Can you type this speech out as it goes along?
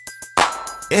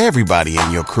Everybody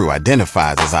in your crew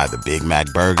identifies as either Big Mac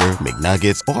Burger,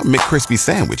 McNuggets, or McCrispy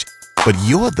Sandwich. But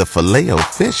you're the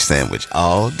Filet-O-Fish Sandwich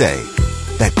all day.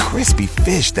 That crispy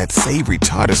fish, that savory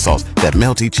tartar sauce, that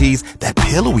melty cheese, that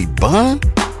pillowy bun.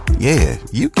 Yeah,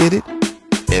 you get it.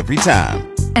 Every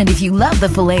time. And if you love the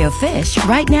Filet-O-Fish,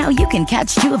 right now you can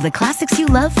catch two of the classics you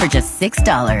love for just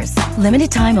 $6.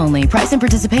 Limited time only. Price and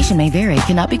participation may vary.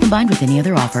 Cannot be combined with any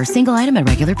other offer. Single item at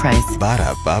regular price.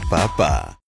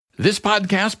 Ba-da-ba-ba-ba. This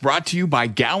podcast brought to you by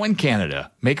Gowan,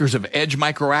 Canada, makers of Edge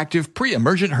Microactive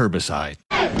Pre-Emergent Herbicide.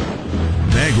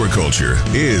 Agriculture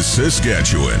is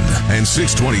Saskatchewan, and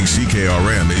 620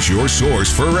 CKRM is your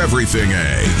source for everything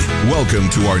ag. Welcome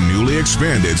to our newly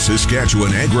expanded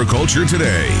Saskatchewan Agriculture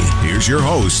Today. Here's your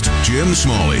host, Jim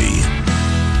Smalley.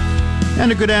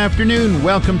 And a good afternoon.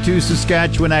 Welcome to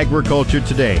Saskatchewan Agriculture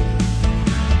Today.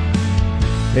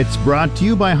 It's brought to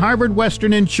you by Harvard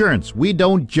Western Insurance. We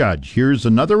don't judge. Here's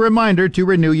another reminder to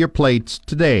renew your plates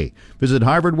today. Visit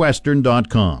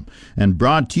harvardwestern.com. And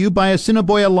brought to you by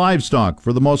Assiniboia Livestock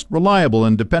for the most reliable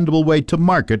and dependable way to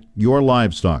market your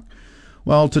livestock.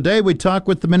 Well, today we talk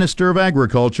with the Minister of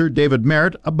Agriculture, David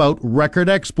Marit, about record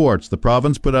exports. The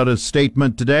province put out a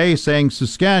statement today saying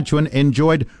Saskatchewan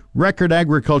enjoyed record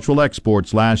agricultural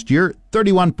exports last year,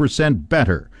 31%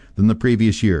 better than the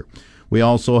previous year. We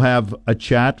also have a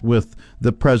chat with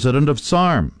the president of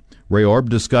SARM. Ray Orb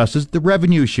discusses the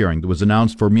revenue sharing that was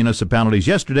announced for municipalities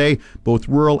yesterday. Both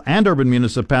rural and urban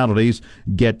municipalities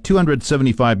get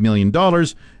 $275 million,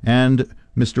 and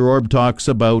Mr. Orb talks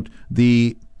about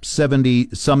the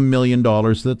 $70-some million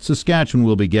that Saskatchewan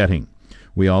will be getting.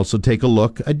 We also take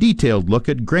a detailed look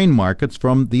at grain markets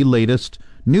from the latest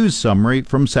news summary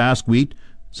from Sask-Wheat.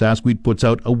 Sask-Wheat puts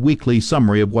out a weekly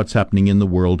summary of what's happening in the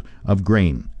world of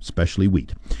grain, especially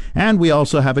wheat. And we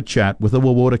also have a chat with a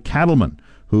Wawota cattleman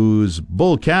whose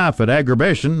bull calf at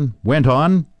Agribition went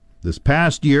on, this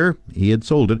past year, he had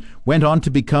sold it, went on to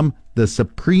become the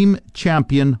supreme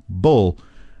champion bull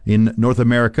in North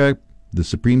America, the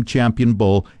supreme champion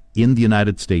bull in the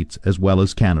United States as well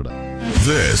as Canada.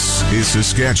 This is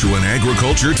Saskatchewan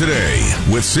Agriculture Today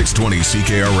with 620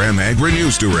 CKRM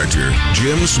Agri-News Director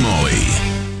Jim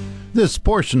Smalley. This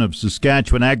portion of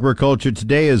Saskatchewan Agriculture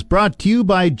Today is brought to you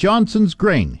by Johnson's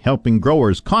Grain, helping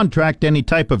growers contract any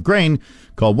type of grain.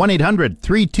 Call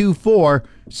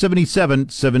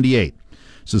 1-800-324-7778.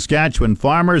 Saskatchewan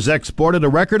farmers exported a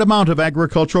record amount of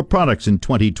agricultural products in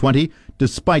 2020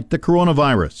 despite the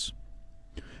coronavirus.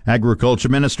 Agriculture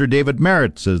Minister David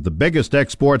Marit says the biggest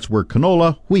exports were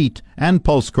canola, wheat, and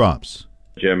pulse crops.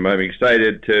 Jim, I'm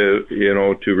excited to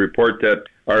report that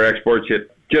our exports hit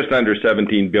just under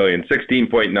 17 billion,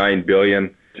 16.9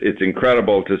 billion. It's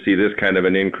incredible to see this kind of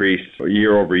an increase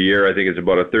year over year. I think it's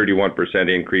about a 31%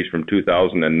 increase from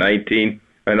 2019,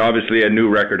 and obviously a new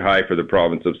record high for the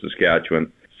province of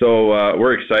Saskatchewan. So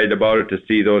we're excited about it, to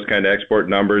see those kind of export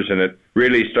numbers, and it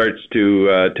really starts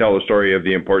to tell the story of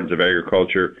the importance of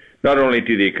agriculture, not only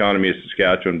to the economy of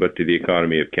Saskatchewan, but to the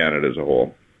economy of Canada as a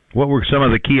whole. What were some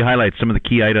of the key highlights, some of the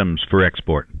key items for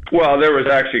export? Well, there was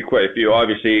actually quite a few.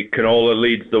 Obviously, canola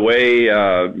leads the way.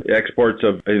 Exports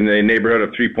in the neighborhood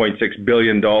of $3.6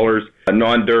 billion.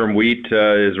 Non-durum wheat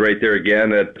is right there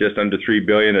again at just under $3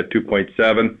 billion at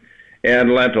 2.7.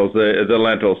 And lentils, the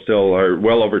lentils still are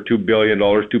well over $2 billion,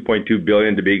 $2.2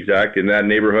 billion to be exact, in that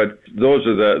neighborhood. Those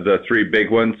are the three big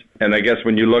ones. And I guess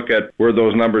when you look at where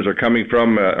those numbers are coming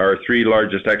from, our three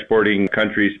largest exporting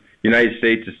countries, United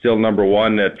States is still number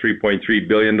one at $3.3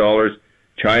 billion,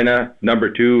 China number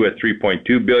two at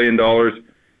 $3.2 billion,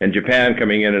 and Japan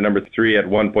coming in at number three at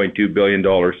 $1.2 billion.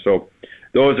 So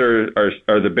those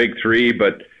are the big three,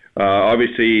 but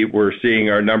obviously we're seeing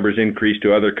our numbers increase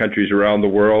to other countries around the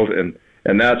world, and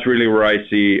that's really where I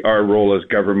see our role as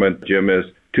government, Jim, is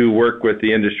to work with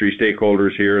the industry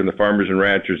stakeholders here and the farmers and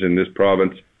ranchers in this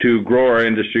province to grow our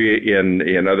industry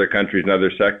in other countries and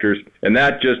other sectors. And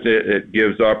that just it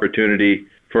gives opportunity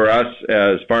for us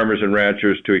as farmers and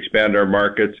ranchers to expand our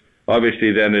markets.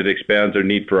 Obviously, then it expands our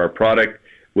need for our product,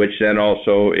 which then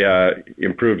also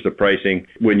improves the pricing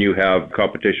when you have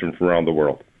competition from around the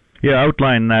world. Yeah,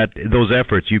 outline those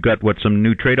efforts. You've got, some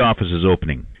new trade offices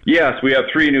opening? Yes, we have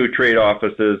three new trade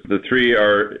offices. The three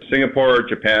are Singapore,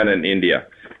 Japan, and India.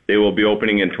 They will be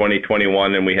opening in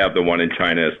 2021, and we have the one in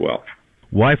China as well.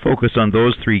 Why focus on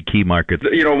those three key markets?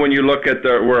 When you look at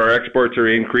where our exports are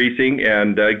increasing,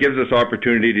 and it gives us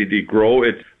opportunity to grow.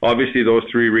 It's obviously those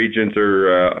three regions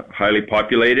are highly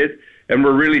populated, and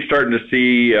we're really starting to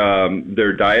see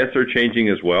their diets are changing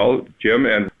as well, Jim.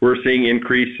 And we're seeing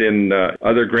increase in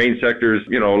other grain sectors.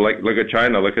 Look at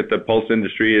China. Look at the pulse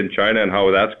industry in China and how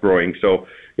that's growing. So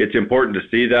it's important to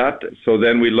see that. So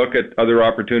then we look at other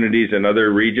opportunities in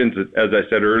other regions, as I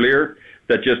said earlier,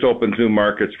 that just opens new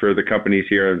markets for the companies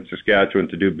here in Saskatchewan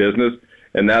to do business.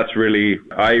 And that's really,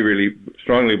 I really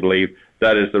strongly believe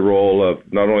that is the role of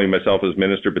not only myself as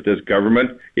minister, but this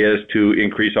government, is to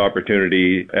increase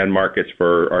opportunity and markets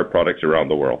for our products around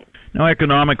the world. Now,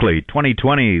 economically,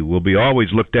 2020 will be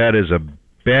always looked at as a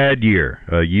bad year,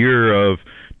 a year of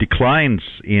declines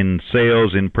in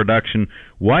sales, in production.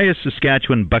 Why is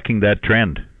Saskatchewan bucking that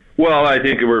trend? Well, I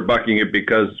think we're bucking it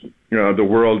because, the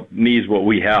world needs what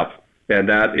we have, and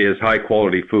that is high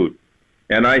quality food.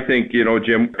 And I think,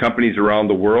 Jim, companies around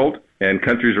the world and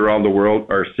countries around the world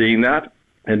are seeing that,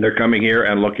 and they're coming here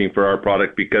and looking for our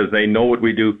product because they know what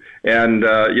we do. And,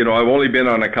 I've only been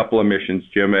on a couple of missions,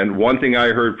 Jim, and one thing I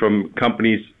heard from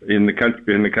companies in the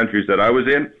countries that I was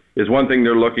in is one thing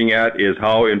they're looking at is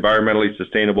how environmentally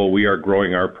sustainable we are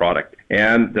growing our product.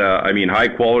 And, high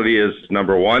quality is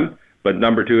number one, but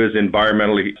number two is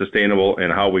environmentally sustainable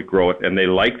and how we grow it. And they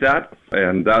like that,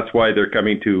 and that's why they're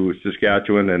coming to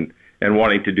Saskatchewan and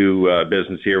wanting to do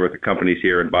business here with the companies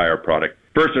here and buy our product.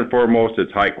 First and foremost,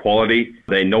 it's high quality.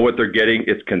 They know what they're getting.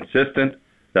 It's consistent.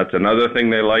 That's another thing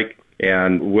they like,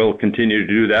 and we'll continue to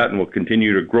do that, and we'll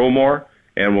continue to grow more,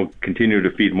 and we'll continue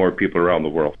to feed more people around the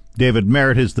world. David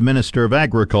Merritt is the Minister of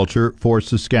Agriculture for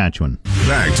Saskatchewan.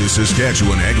 Back to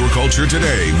Saskatchewan Agriculture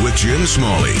Today with Jim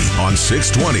Smalley on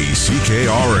 620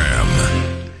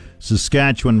 CKRM.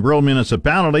 Saskatchewan rural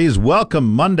municipalities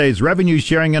welcome Monday's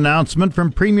revenue-sharing announcement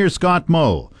from Premier Scott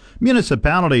Moe.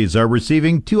 Municipalities are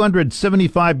receiving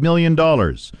 $275 million,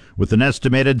 with an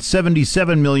estimated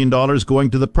 $77 million going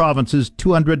to the province's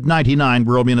 299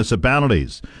 rural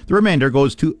municipalities. The remainder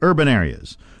goes to urban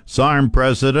areas. SARM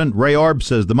President Ray Orb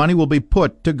says the money will be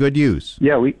put to good use.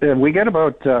 Yeah, we get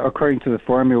about, according to the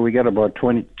formula, we get about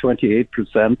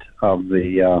 28% of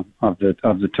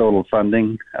the total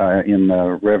funding in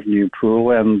the revenue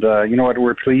pool, and you know what?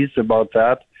 We're pleased about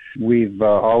that. We've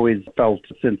always felt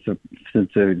since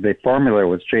the formula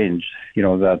was changed,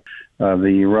 that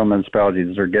the rural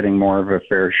municipalities are getting more of a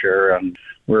fair share, and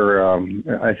we're,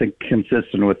 I think,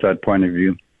 consistent with that point of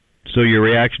view. So your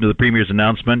reaction to the Premier's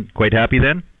announcement, quite happy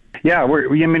then? Yeah,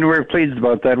 we're pleased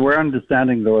about that. We're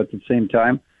understanding, though, at the same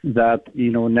time that,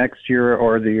 next year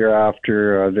or the year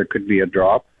after, there could be a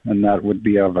drop, and that would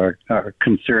be of a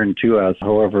concern to us.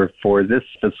 However, for this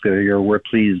fiscal year, we're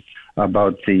pleased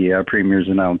about the Premier's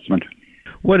announcement.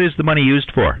 What is the money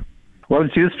used for? Well,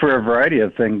 it's used for a variety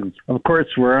of things. Of course,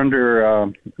 we're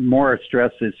under more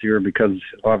stress this year because,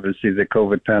 obviously, the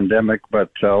COVID pandemic, but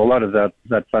a lot of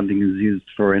that funding is used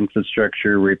for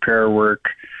infrastructure, repair work.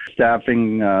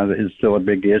 Staffing is still a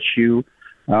big issue.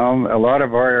 A lot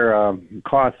of our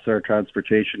costs are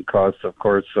transportation costs, of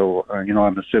course, so,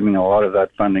 I'm assuming a lot of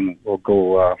that funding will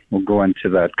go into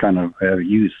that kind of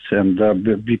use and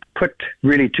be put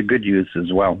really to good use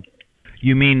as well.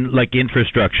 You mean like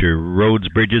infrastructure, roads,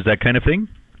 bridges, that kind of thing?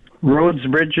 Roads,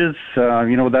 bridges,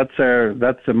 that's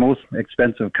the most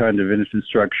expensive kind of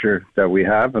infrastructure that we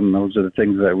have, and those are the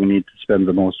things that we need to spend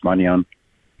the most money on.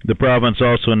 The province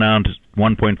also announced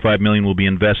 $1.5 million will be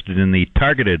invested in the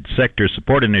Targeted Sector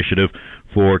Support Initiative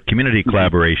for community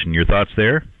collaboration. Your thoughts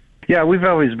there? Yeah, we've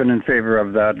always been in favor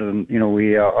of that, and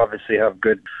we obviously have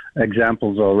good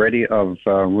examples already of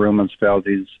rural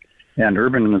municipalities and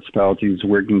urban municipalities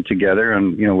working together,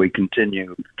 and we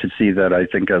continue to see that, I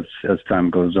think, as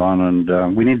time goes on,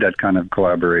 and we need that kind of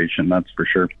collaboration, that's for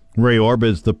sure. Ray Orb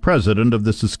is the president of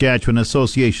the Saskatchewan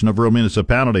Association of Rural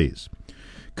Municipalities.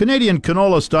 Canadian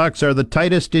canola stocks are the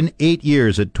tightest in 8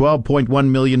 years at 12.1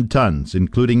 million tons,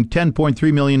 including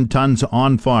 10.3 million tons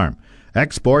on farm.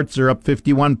 Exports are up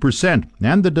 51%,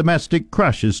 and the domestic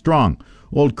crush is strong.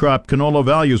 Old crop canola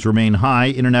values remain high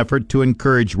in an effort to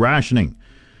encourage rationing.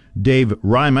 Dave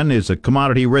Ryman is a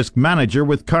commodity risk manager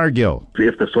with Cargill.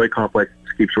 If the soy complex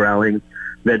keeps rallying,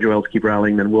 veg oils keep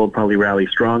rallying, then we'll probably rally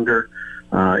stronger.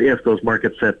 If those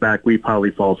markets set back, we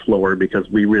probably fall slower because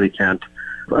we really can't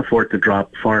afford to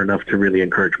drop far enough to really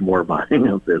encourage more buying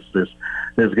of this.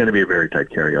 There's going to be a very tight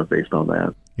carryout based on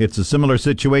that. It's a similar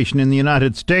situation in the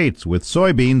United States with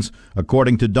soybeans,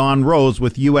 according to Don Rose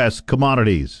with U.S.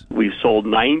 Commodities. We've sold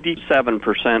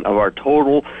 97% of our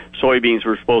total soybeans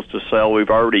we're supposed to sell. We've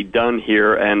already done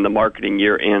here, and the marketing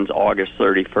year ends August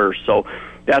 31st. So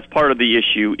that's part of the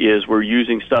issue is we're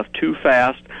using stuff too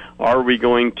fast. Are we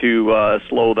going to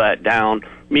slow that down?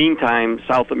 Meantime,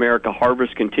 South America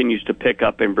harvest continues to pick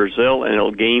up in Brazil, and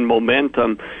it'll gain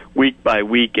momentum week by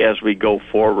week as we go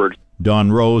forward.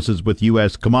 Don Rose is with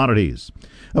U.S. Commodities.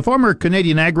 A former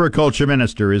Canadian Agriculture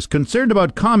Minister is concerned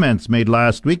about comments made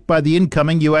last week by the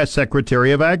incoming U.S.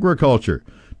 Secretary of Agriculture.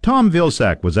 Tom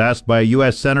Vilsack was asked by a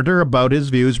U.S. Senator about his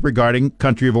views regarding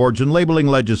country of origin labeling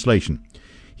legislation.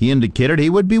 He indicated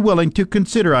he would be willing to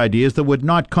consider ideas that would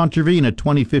not contravene a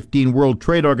 2015 World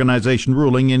Trade Organization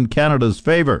ruling in Canada's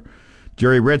favor.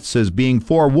 Jerry Ritz says being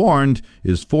forewarned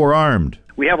is forearmed.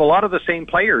 We have a lot of the same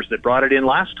players that brought it in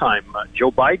last time.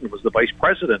 Joe Biden was the vice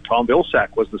president. Tom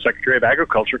Vilsack was the Secretary of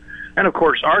Agriculture. And, of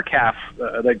course, RCAF,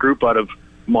 that group out of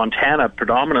Montana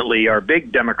predominantly, are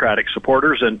big Democratic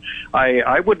supporters. And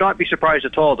I would not be surprised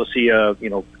at all to see a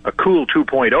cool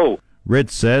 2.0.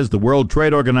 Ritz says the World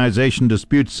Trade Organization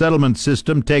dispute settlement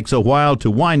system takes a while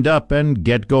to wind up and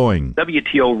get going.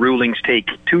 WTO rulings take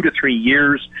 2 to 3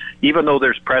 years, even though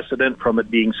there's precedent from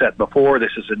it being set before.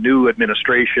 This is a new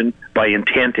administration by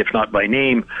intent, if not by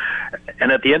name.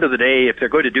 And at the end of the day, if they're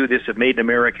going to do this, if Made in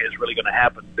America is really going to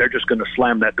happen, they're just going to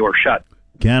slam that door shut.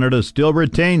 Canada still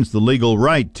retains the legal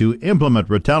right to implement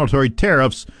retaliatory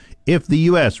tariffs if the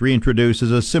U.S.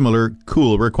 reintroduces a similar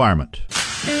cool requirement.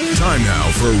 Time now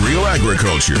for Real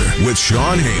Agriculture with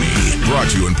Sean Haney.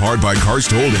 Brought to you in part by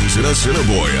Karst Holdings in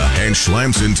Assiniboia and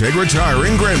Schlamps Integra Tire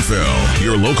in Grenfell.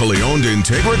 Your locally owned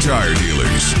Integra Tire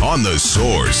dealers on The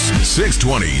Source,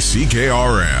 620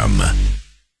 CKRM.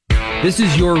 This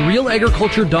is your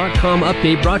RealAgriculture.com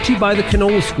update brought to you by the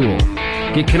Canola School.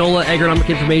 Get canola agronomic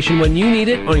information when you need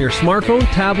it on your smartphone,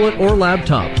 tablet, or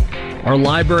laptop. Our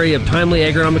library of timely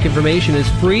agronomic information is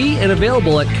free and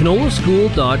available at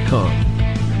canolaschool.com.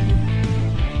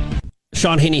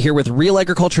 Sean Haney here with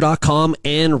RealAgriculture.com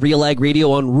and Real Ag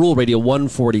Radio on Rural Radio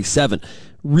 147.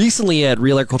 Recently at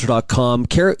RealAgriculture.com,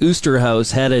 Kara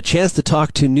Oosterhuis had a chance to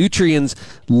talk to Nutrien's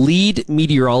lead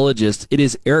meteorologist. It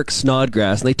is Eric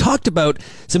Snodgrass. And they talked about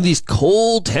some of these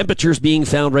cold temperatures being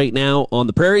found right now on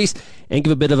the prairies and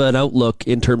give a bit of an outlook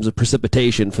in terms of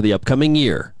precipitation for the upcoming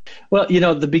year. Well,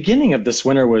 the beginning of this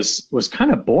winter was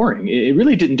kind of boring. It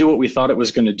really didn't do what we thought it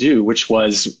was going to do, which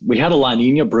was we had a La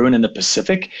Nina brewing in the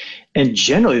Pacific, and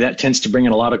generally that tends to bring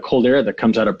in a lot of cold air that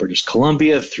comes out of British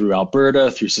Columbia, through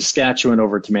Alberta, through Saskatchewan,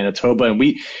 over to Manitoba, and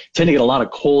we tend to get a lot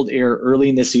of cold air early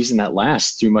in the season that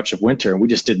lasts through much of winter, and we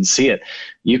just didn't see it.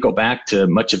 You go back to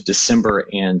much of December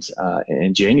and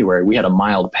January, we had a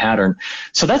mild pattern.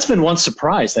 So that's been one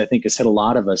surprise that I think has hit a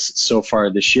lot of us so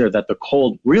far this year, that the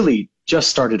cold really just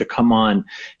started to come on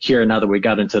here now that we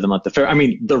got into the month of February. I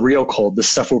mean, the real cold, the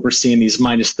stuff where we're seeing these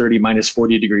minus 30, minus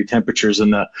 40 degree temperatures,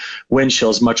 and the wind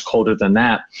chill is much colder than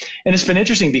that. And it's been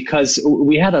interesting because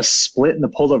we had a split in the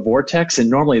polar vortex, and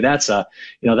normally that's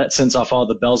that sends off all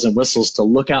the bells and whistles to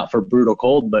look out for brutal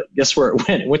cold. But guess where it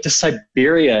went? It went to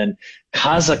Siberia and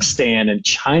Kazakhstan and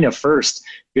China first.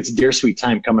 It's deer sweet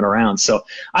time coming around. So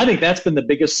I think that's been the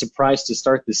biggest surprise to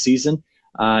start the season.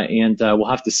 And we'll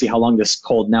have to see how long this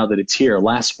cold, now that it's here,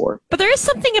 lasts for. But there is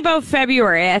something about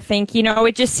February, I think.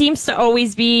 It just seems to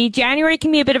always be, January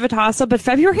can be a bit of a toss-up, but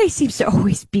February seems to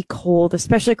always be cold,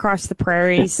 especially across the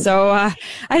prairies. So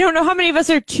I don't know how many of us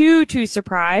are too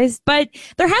surprised, but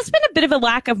there has been a bit of a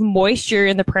lack of moisture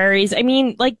in the prairies. I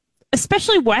mean,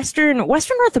 especially Western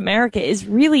North America is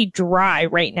really dry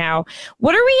right now.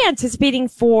 What are we anticipating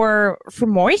for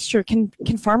moisture? Can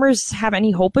farmers have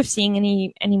any hope of seeing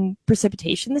any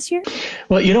precipitation this year?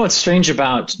 Well, what's strange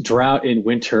about drought in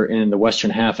winter in the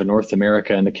western half of North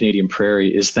America and the Canadian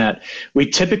prairie is that we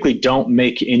typically don't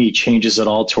make any changes at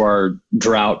all to our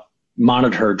drought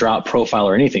profile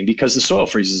or anything, because the soil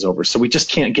freezes over. So we just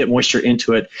can't get moisture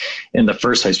into it in the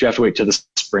first place. We have to wait till the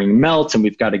spring melt, and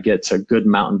we've got to get a good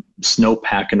mountain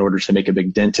snowpack in order to make a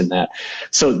big dent in that.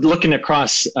 So looking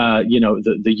across,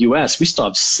 the U.S., we still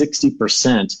have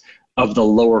 60% of the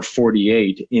lower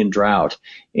 48 in drought.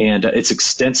 And it's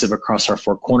extensive across our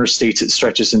four corner states. It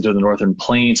stretches into the northern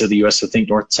plains of the U.S., so think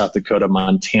North, South Dakota,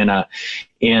 Montana,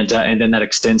 and then that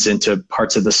extends into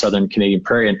parts of the southern Canadian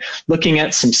prairie. And looking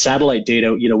at some satellite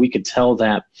data, we could tell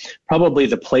that probably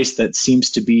the place that seems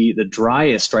to be the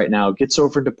driest right now gets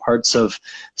over into parts of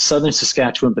southern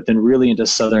Saskatchewan, but then really into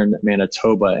southern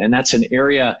Manitoba. And that's an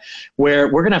area where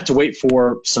we're going to have to wait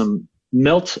for some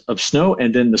melt of snow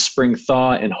and then the spring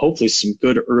thaw and hopefully some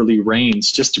good early rains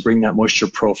just to bring that moisture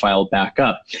profile back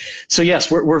up. So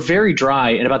yes, we're very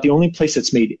dry, and about the only place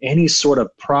that's made any sort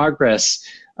of progress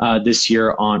this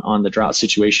year on the drought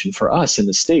situation for us in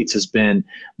the States has been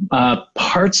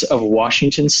parts of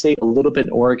Washington State, a little bit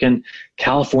in Oregon.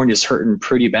 California's hurting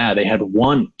pretty bad. They had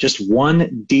just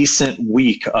one decent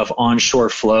week of onshore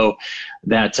flow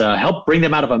that helped bring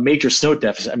them out of a major snow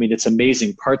deficit. I mean, it's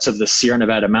amazing. Parts of the Sierra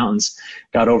Nevada mountains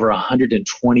got over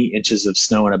 120 inches of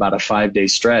snow in about a 5-day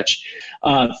stretch.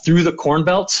 Through the Corn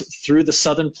Belt, through the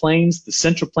southern plains, the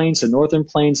central plains, the northern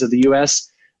plains of the U.S.,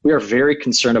 we are very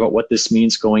concerned about what this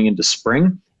means going into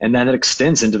spring And then it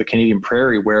extends into the Canadian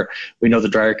prairie where we know the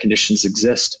drier conditions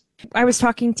exist. I was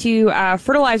talking to a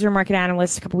fertilizer market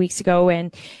analyst a couple weeks ago,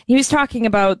 and he was talking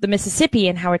about the Mississippi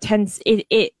and how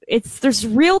there's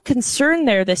real concern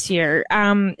there this year.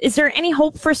 Is there any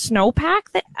hope for snowpack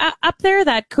up there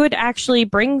that could actually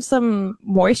bring some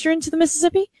moisture into the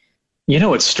Mississippi? You know,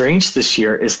 what's strange this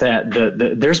year is that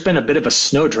there's been a bit of a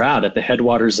snow drought at the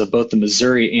headwaters of both the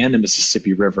Missouri and the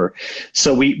Mississippi River.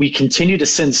 So we continue to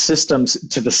send systems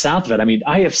to the south of it. I mean,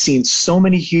 I have seen so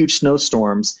many huge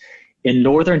snowstorms in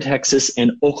northern Texas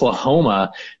and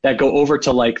Oklahoma that go over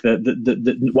to like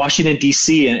the Washington,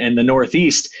 D.C. and the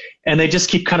Northeast, and they just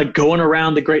keep kind of going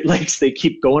around the Great Lakes. They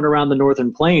keep going around the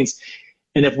northern plains.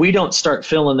 And if we don't start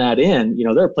filling that in, you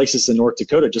know, there are places in North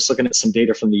Dakota, just looking at some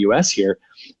data from the U.S. here,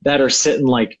 that are sitting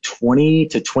like 20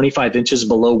 to 25 inches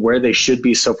below where they should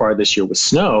be so far this year with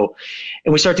snow.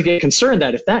 And we start to get concerned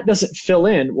that if that doesn't fill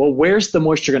in, well, where's the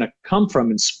moisture going to come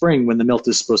from in spring when the melt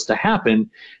is supposed to happen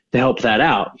to help that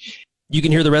out? You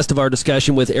can hear the rest of our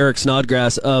discussion with Eric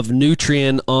Snodgrass of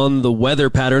Nutrien on the weather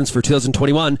patterns for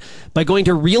 2021 by going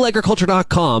to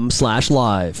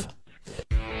realagriculture.com/live.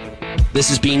 This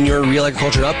has been your Real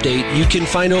Agriculture Update. You can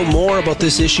find out more about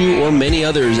this issue or many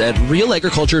others at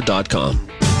realagriculture.com.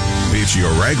 It's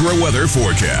your agri-weather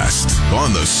forecast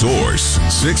on The Source,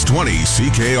 620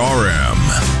 CKRM.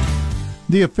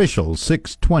 The official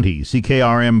 620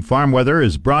 CKRM farm weather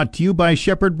is brought to you by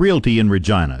Shepherd Realty in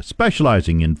Regina,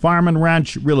 specializing in farm and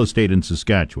ranch real estate in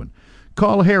Saskatchewan.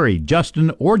 Call Harry,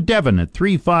 Justin, or Devin at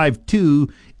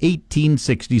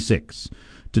 352-1866.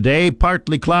 Today,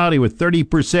 partly cloudy with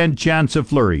 30% chance of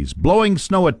flurries. Blowing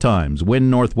snow at times.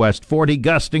 Wind northwest 40,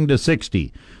 gusting to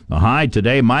 60. The high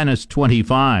today, minus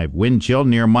 25. Wind chill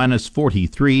near minus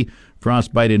 43.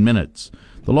 Frostbite in minutes.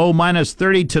 The low, minus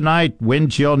 30 tonight.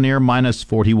 Wind chill near minus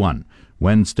 41.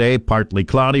 Wednesday, partly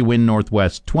cloudy. Wind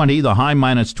northwest 20. The high,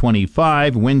 minus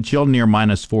 25. Wind chill near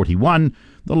minus 41.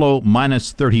 The low,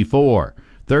 minus 34.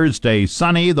 Thursday,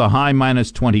 sunny. The high,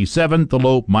 minus 27. The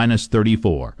low, minus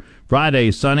 34. Friday,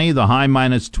 sunny, the high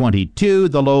minus 22,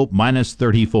 the low minus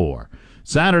 34.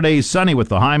 Saturday, sunny with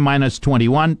the high minus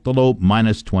 21, the low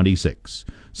minus 26.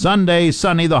 Sunday,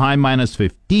 sunny, the high minus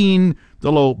 15, the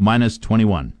low minus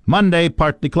 21. Monday,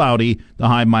 partly cloudy, the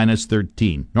high minus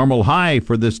 13. Normal high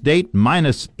for this date,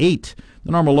 minus 8,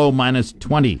 the normal low minus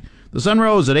 20. The sun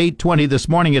rose at 8:20 this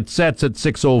morning. It sets at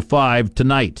 6:05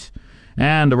 tonight.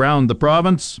 And around the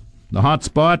province, the hot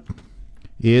spot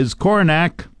is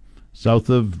Coronach, south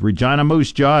of Regina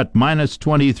Moose Jaw at minus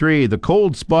 23. The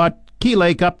cold spot, Key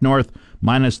Lake up north,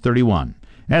 minus 31.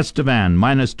 Estevan,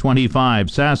 minus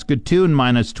 25. Saskatoon,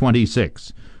 minus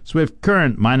 26. Swift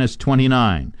Current, minus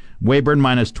 29. Weyburn,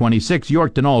 minus 26.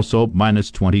 Yorkton also, minus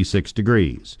 26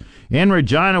 degrees. In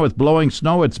Regina with blowing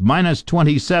snow, it's minus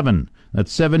 27.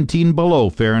 That's 17 below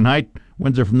Fahrenheit.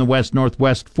 Winds are from the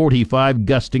west-northwest, 45,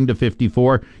 gusting to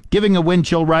 54, giving a wind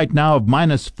chill right now of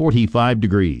minus 45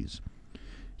 degrees.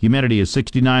 Humidity is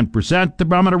 69%, the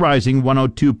barometer rising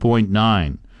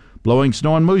 102.9. Blowing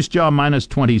snow in Moose Jaw, minus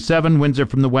 27. Winds are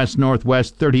from the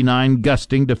west-northwest, 39,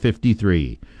 gusting to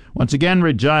 53. Once again,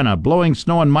 Regina, blowing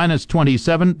snow and minus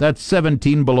 27. That's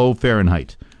 17 below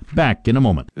Fahrenheit. Back in a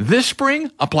moment. This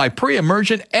spring, apply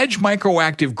pre-emergent Edge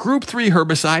Microactive Group 3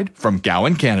 herbicide from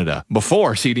Gowan, Canada,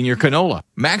 before seeding your canola.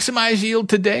 Maximize yield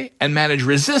today and manage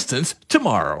resistance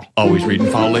tomorrow. Always read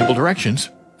and follow label directions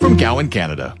from Gowan,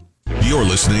 Canada. You're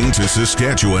listening to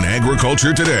Saskatchewan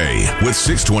Agriculture Today with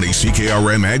 620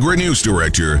 CKRM Agri-News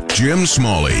Director Jim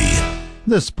Smalley.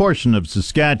 This portion of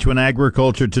Saskatchewan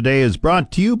Agriculture Today is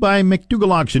brought to you by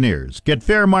McDougall Auctioneers. Get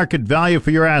fair market value for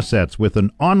your assets with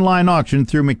an online auction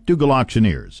through McDougall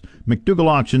Auctioneers,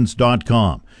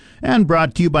 McDougallAuctions.com. And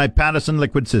brought to you by Pattison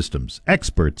Liquid Systems,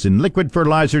 experts in liquid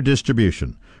fertilizer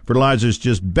distribution. Fertilizer's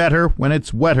just better when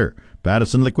it's wetter.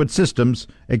 Pattison Liquid Systems,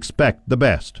 expect the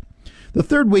best. The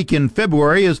third week in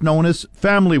February is known as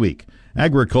Family Week.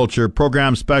 Agriculture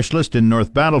Program Specialist in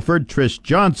North Battleford, Trish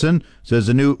Johnson, says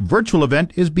a new virtual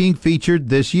event is being featured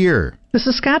this year. The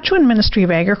Saskatchewan Ministry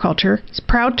of Agriculture is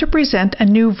proud to present a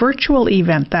new virtual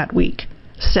event that week,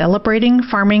 Celebrating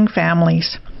Farming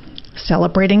Families.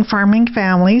 Celebrating Farming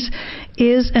Families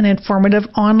is an informative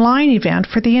online event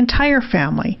for the entire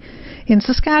family. In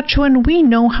Saskatchewan, we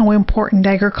know how important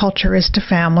agriculture is to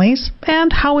families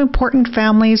and how important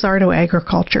families are to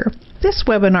agriculture. This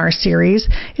webinar series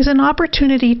is an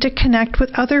opportunity to connect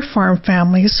with other farm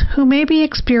families who may be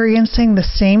experiencing the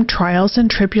same trials and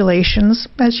tribulations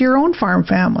as your own farm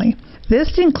family.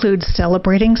 This includes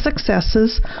celebrating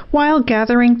successes while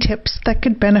gathering tips that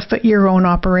could benefit your own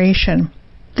operation.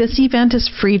 This event is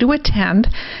free to attend,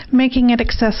 making it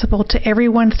accessible to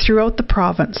everyone throughout the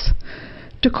province.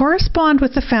 To correspond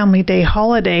with the Family Day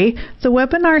holiday, the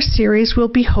webinar series will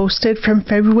be hosted from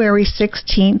February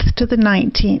 16th to the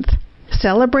 19th.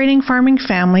 Celebrating Farming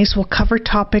Families will cover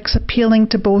topics appealing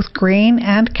to both grain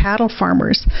and cattle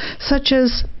farmers, such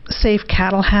as safe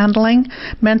cattle handling,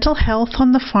 mental health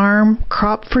on the farm,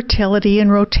 crop fertility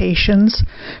and rotations,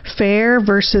 fair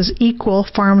versus equal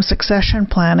farm succession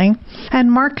planning,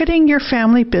 and marketing your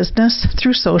family business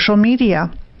through social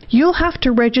media. You'll have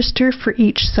to register for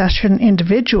each session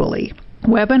individually.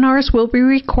 Webinars will be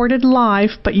recorded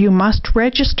live, but you must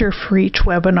register for each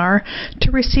webinar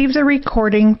to receive the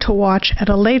recording to watch at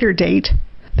a later date.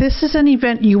 This is an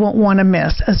event you won't want to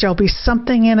miss, as there'll be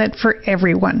something in it for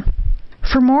everyone.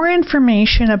 For more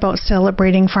information about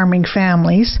Celebrating Farming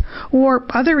Families or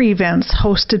other events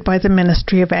hosted by the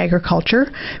Ministry of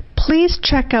Agriculture, please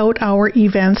check out our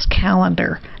events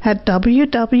calendar at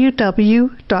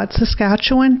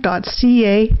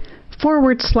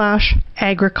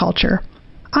www.saskatchewan.ca/agriculture.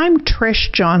 I'm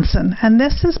Trish Johnson, and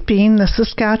this has been the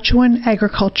Saskatchewan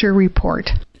Agriculture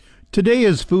Report. Today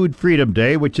is Food Freedom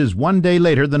Day, which is one day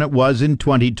later than it was in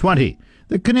 2020.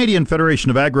 The Canadian Federation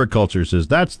of Agriculture says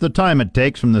that's the time it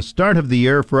takes from the start of the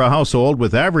year for a household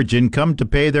with average income to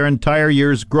pay their entire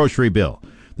year's grocery bill.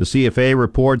 The CFA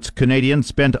reports Canadians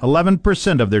spent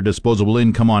 11% of their disposable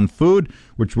income on food,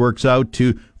 which works out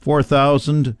to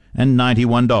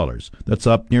 $4,091. That's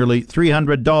up nearly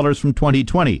 $300 from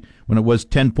 2020, when it was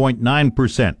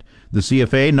 10.9%. The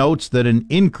CFA notes that an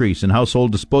increase in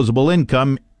household disposable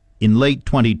income in late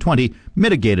 2020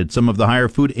 mitigated some of the higher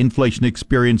food inflation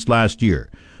experienced last year.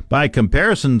 By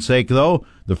comparison's sake, though,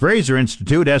 the Fraser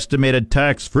Institute estimated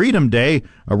Tax Freedom Day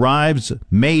arrives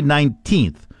May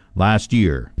 19th last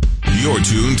year. You're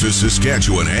tuned to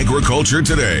Saskatchewan Agriculture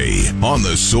Today on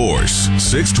The Source,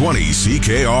 620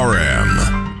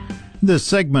 CKRM. This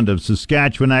segment of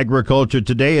Saskatchewan Agriculture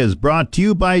Today is brought to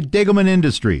you by Degelman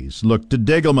Industries. Look to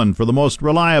Degelman for the most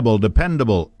reliable,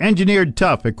 dependable, engineered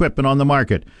tough equipment on the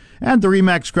market. And the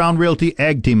Remax Crown Realty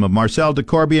Ag Team of Marcel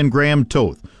DeCorby and Graham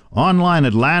Toth. Online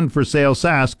at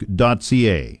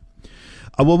landforsalesask.ca.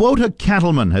 A Wawota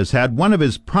cattleman has had one of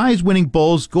his prize-winning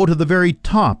bulls go to the very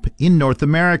top in North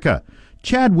America.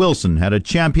 Chad Wilson had a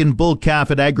champion bull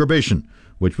calf at Agribition,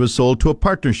 which was sold to a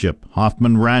partnership,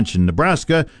 Hoffman Ranch in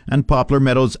Nebraska and Poplar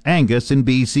Meadows Angus in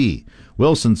BC.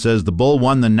 Wilson says the bull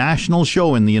won the national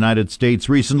show in the United States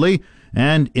recently,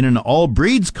 and in an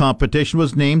all-breeds competition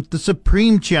was named the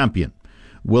Supreme Champion.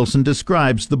 Wilson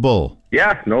describes the bull.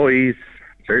 Yeah, no, he's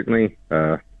certainly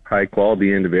a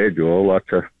high-quality individual. Lots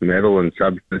of metal and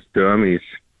substance to him. He's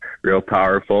real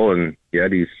powerful, and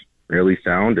yet he's really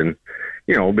sound, and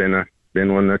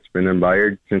been one that's been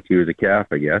admired since he was a calf,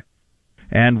 I guess.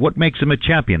 And what makes him a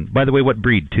champion? By the way, what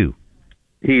breed, too?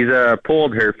 He's a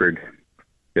polled Hereford.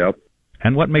 Yep.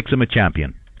 And what makes him a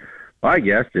champion? Well, I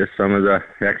guess just some of the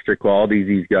extra qualities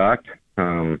he's got.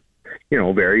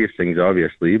 Various things,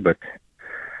 obviously, but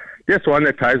just one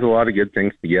that ties a lot of good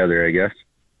things together, I guess.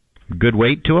 Good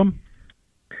weight to him?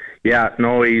 Yeah,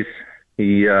 no, he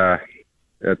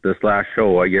at this last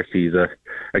show, I guess he's a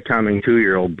coming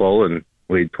 2-year-old bull and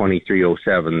weighed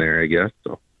 2307 there, I guess,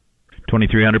 so.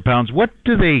 2,300 pounds. What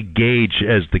do they gauge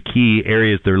as the key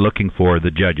areas they're looking for, the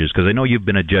judges? Because I know you've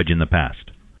been a judge in the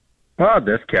past. Well,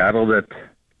 just cattle that,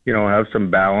 have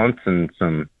some balance and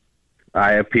some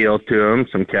eye appeal to them,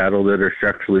 some cattle that are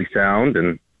structurally sound,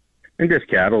 and just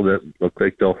cattle that look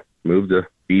like they'll move the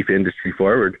beef industry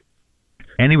forward.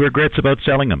 Any regrets about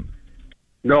selling them?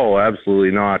 No,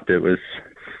 absolutely not. It was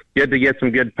good to get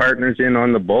some good partners in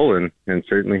on the bull, and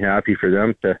certainly happy for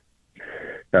them to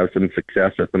have some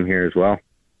success with them here as well.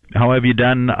 How have you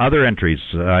done other entries?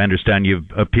 I understand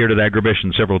you've appeared at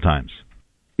Agribition several times.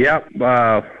 Yeah,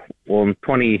 well, in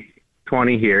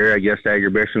 2020 here, I guess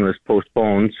Agribition was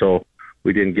postponed, so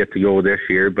we didn't get to go this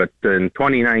year. But in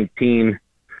 2019,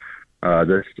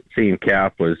 this same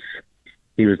calf was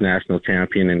national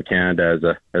champion in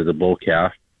Canada as a bull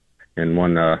calf, and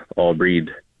won all breed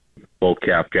bull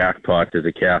calf jackpot as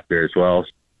a calf there as well.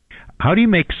 How do you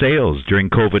make sales during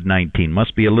COVID-19?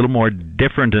 Must be a little more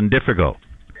different and difficult.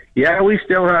 Yeah, we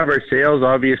still have our sales.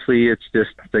 Obviously, it's just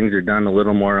things are done a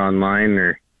little more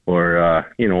online or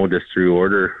just through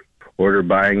order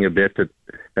buying a bit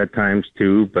at times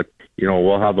too. But,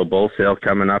 we'll have a bull sale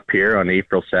coming up here on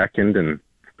April 2nd. And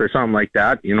for something like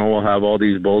that, we'll have all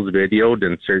these bulls videoed,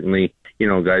 and certainly,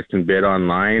 guys can bid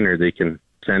online or they can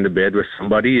send a bid with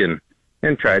somebody and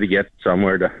try to get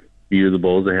somewhere to view the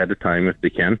bulls ahead of time if they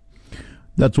can.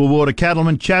 That's Wawota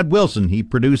cattleman Chad Wilson. He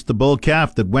produced the bull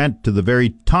calf that went to the very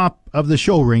top of the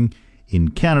show ring in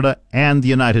Canada and the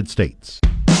United States.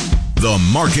 The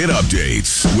Market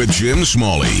Updates with Jim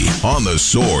Smalley on The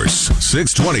Source,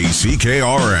 620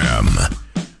 CKRM.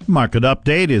 Market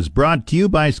Update is brought to you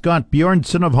by Scott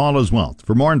Bjornson of Hollis Wealth.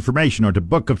 For more information or to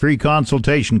book a free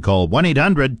consultation, call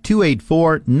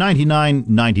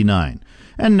 1-800-284-9999.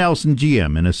 And Nelson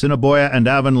GM in Assiniboia and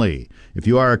Avonlea. If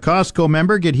you are a Costco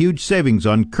member, get huge savings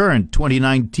on current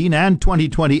 2019 and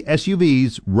 2020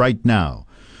 SUVs right now.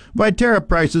 Viterra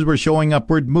prices were showing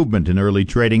upward movement in early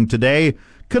trading today.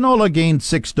 Canola gained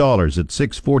 $6 at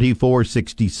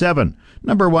 $644.67.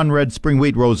 Number 1 red spring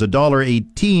wheat rose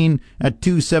 $1.18 at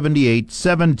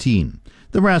 $278.17.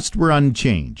 The rest were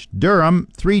unchanged. Durum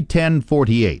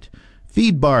 $310.48.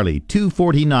 Feed barley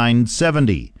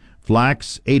 $249.70.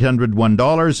 Flax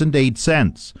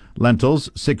 $801.08. Lentils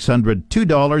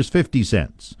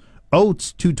 $602.50.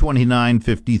 Oats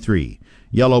 $229.53.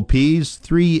 Yellow peas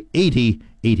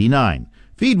 $380.89.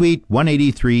 Feed wheat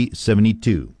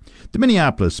 $183.72. The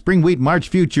Minneapolis spring wheat March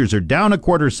futures are down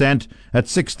 1/4 cent at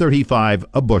 $6.35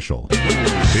 a bushel.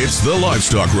 It's the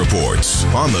Livestock Reports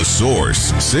on The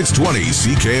Source, 620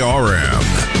 CKRM.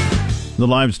 The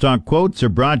livestock quotes are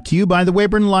brought to you by the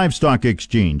Weyburn Livestock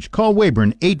Exchange. Call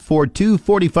Weyburn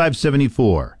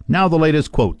 842-4574. Now the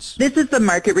latest quotes. This is the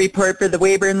market report for the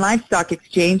Weyburn Livestock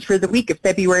Exchange for the week of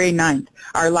February 9th.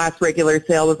 Our last regular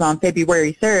sale was on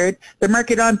February 3rd. The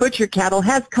market on butcher cattle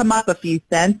has come up a few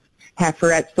cents.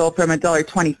 Heiferettes sold from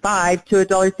 $1.25 to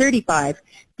 $1.35.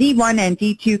 D1 and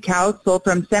D2 cows sold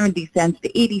from 70 cents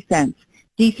to 80 cents.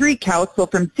 D3 cows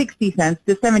sold from 60 cents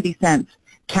to 70 cents.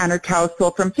 Canner cows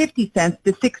sold from 50 cents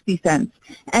to 60 cents.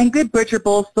 And good butcher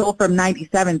bulls sold from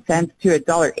 97 cents to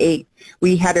 $1.08.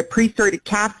 We had a pre-sorted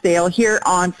calf sale here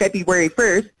on February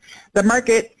 1st. The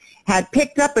market had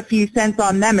picked up a few cents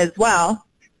on them as well.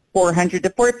 400 to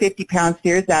 450 pound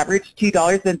steers averaged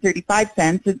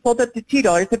 $2.35 and sold up to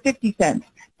 $2.50.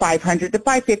 500 to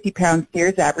 550 pound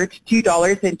steers averaged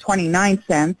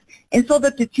 $2.29 and sold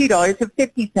up to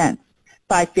 $2.50.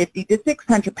 550 to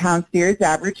 600 pound steers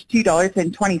averaged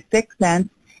 $2.26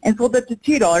 and sold up to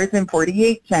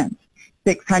 $2.48.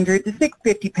 600 to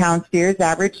 650 pound steers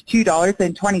averaged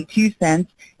 $2.22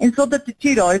 and sold up to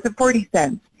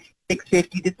 $2.40.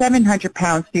 650 to 700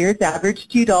 pound steers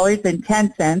averaged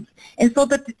 $2.10 and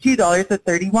sold up to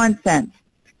 $2.31.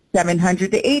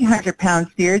 700 to 800 pound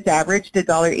steers averaged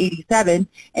 $1.87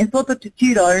 and sold up to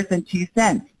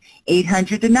 $2.02.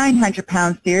 800 to 900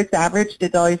 pound steers averaged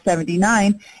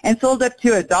 $1.79 and sold up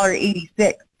to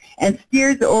 $1.86. And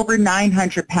steers over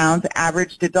 900 pounds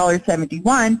averaged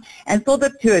 $1.71 and sold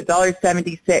up to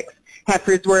 $1.76.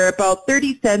 Heifers were about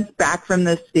 30 cents back from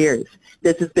the steers.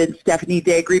 This has been Stephanie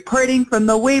Digg reporting from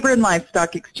the Weyburn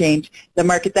Livestock Exchange, the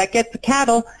market that gets the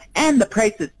cattle and the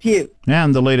prices too.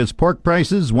 And the latest pork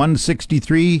prices,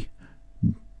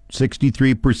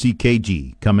 $163.63 per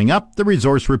CKG. Coming up, the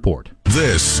Resource Report.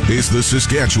 This is the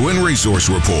Saskatchewan Resource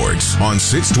Report on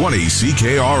 620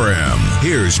 CKRM.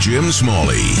 Here's Jim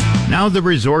Smalley. Now the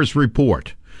Resource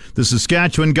Report. The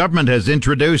Saskatchewan government has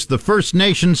introduced the First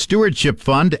Nation Stewardship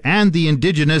Fund and the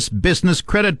Indigenous Business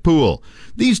Credit Pool.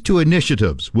 These two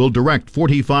initiatives will direct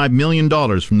 $45 million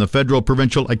from the Federal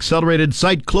Provincial Accelerated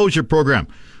Site Closure Program,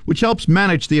 which helps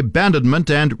manage the abandonment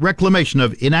and reclamation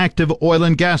of inactive oil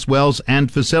and gas wells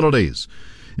and facilities.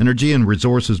 Energy and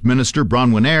Resources Minister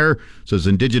Bronwyn Eyre says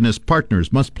Indigenous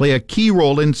partners must play a key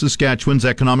role in Saskatchewan's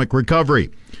economic recovery.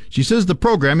 She says the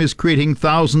program is creating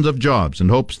thousands of jobs and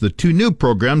hopes the two new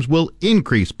programs will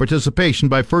increase participation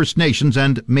by First Nations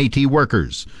and Métis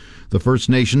workers. The First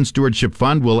Nations Stewardship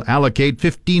Fund will allocate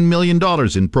 $15 million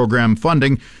in program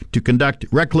funding to conduct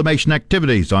reclamation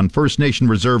activities on First Nation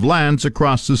reserve lands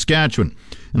across Saskatchewan.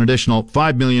 An additional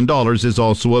 $5 million is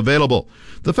also available.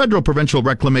 The Federal Provincial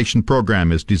Reclamation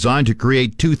Program is designed to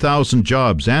create 2,000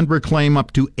 jobs and reclaim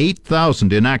up to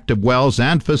 8,000 inactive wells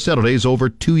and facilities over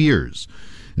 2 years.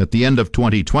 At the end of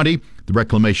 2020, the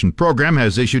Reclamation Program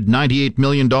has issued $98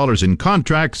 million in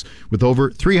contracts with over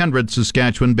 300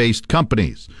 Saskatchewan-based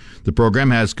companies. The program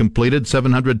has completed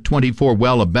 724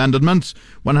 well abandonments,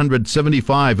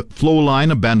 175 flow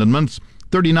line abandonments,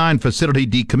 39 facility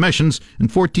decommissions,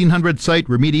 and 1,400 site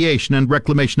remediation and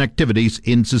reclamation activities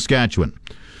in Saskatchewan.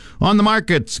 On the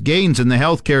markets, gains in the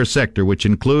healthcare sector, which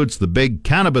includes the big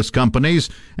cannabis companies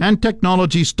and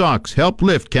technology stocks, helped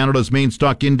lift Canada's main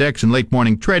stock index in late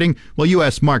morning trading, while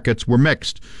U.S. markets were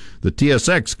mixed. The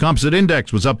TSX Composite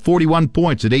Index was up 41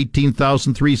 points at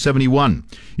 18,371.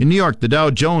 In New York, the Dow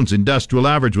Jones Industrial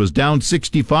Average was down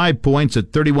 65 points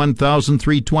at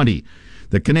 31,320.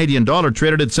 The Canadian dollar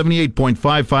traded at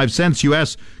 78.55 cents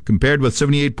U.S., compared with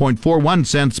 78.41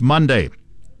 cents Monday.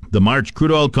 The March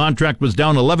crude oil contract was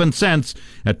down 11 cents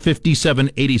at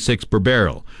 $57.86 per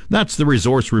barrel. That's the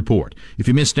Resource Report. If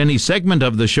you missed any segment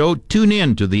of the show, tune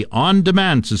in to the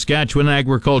on-demand Saskatchewan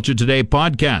Agriculture Today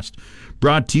podcast,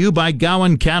 brought to you by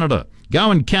Gowan Canada.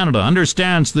 Gowan Canada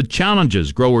understands the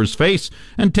challenges growers face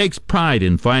and takes pride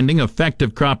in finding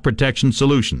effective crop protection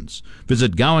solutions.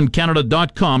 Visit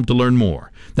GowanCanada.com to learn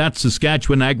more. That's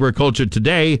Saskatchewan Agriculture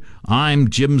Today. I'm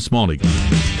Jim Smalley.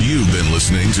 You've been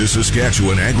listening to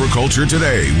Saskatchewan Agriculture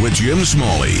Today with Jim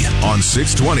Smalley on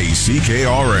 620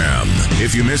 CKRM.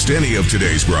 If you missed any of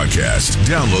today's broadcast,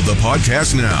 download the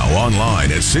podcast now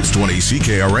online at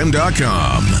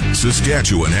 620CKRM.com.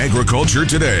 Saskatchewan Agriculture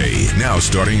Today, now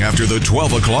starting after the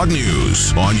 12 o'clock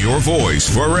news on your voice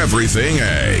for everything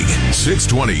ag.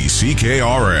 620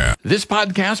 CKRM. This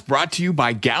podcast brought to you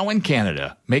by Gowan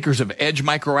Canada, makers of Edge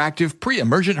Microactive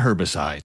Pre-Emergent Herbicide.